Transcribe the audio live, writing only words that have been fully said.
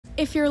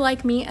If you're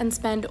like me and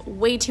spend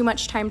way too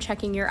much time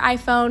checking your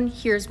iPhone,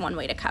 here's one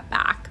way to cut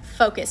back.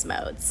 Focus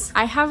modes.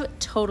 I have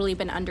totally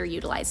been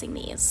underutilizing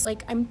these.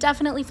 Like, I'm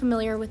definitely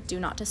familiar with Do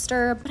Not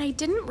Disturb, but I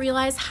didn't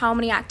realize how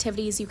many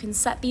activities you can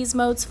set these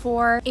modes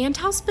for and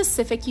how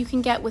specific you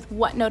can get with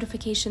what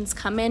notifications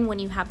come in when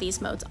you have these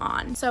modes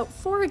on. So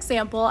for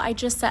example, I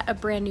just set a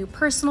brand new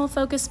personal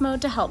focus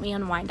mode to help me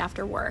unwind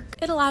after work.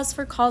 It allows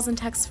for calls and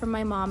texts from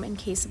my mom in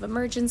case of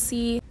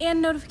emergency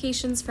and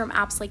notifications from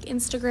apps like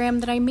Instagram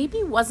that I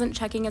maybe wasn't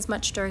checking as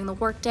much during the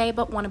workday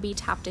but want to be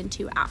tapped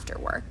into after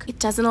work. It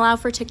doesn't allow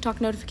for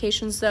TikTok notifications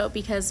though,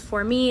 because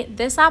for me,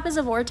 this app is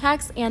a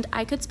vortex and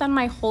I could spend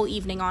my whole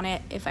evening on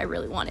it if I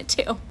really wanted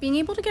to. Being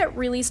able to get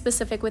really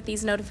specific with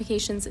these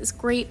notifications is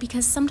great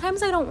because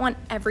sometimes I don't want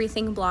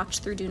everything blocked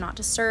through Do Not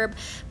Disturb,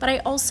 but I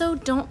also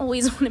don't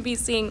always want to be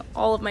seeing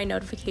all of my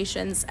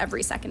notifications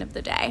every second of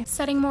the day.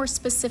 Setting more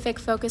specific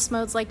focus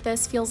modes like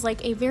this feels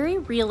like a very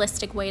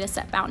realistic way to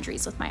set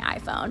boundaries with my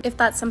iPhone. If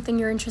that's something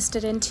you're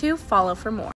interested in too, follow for more.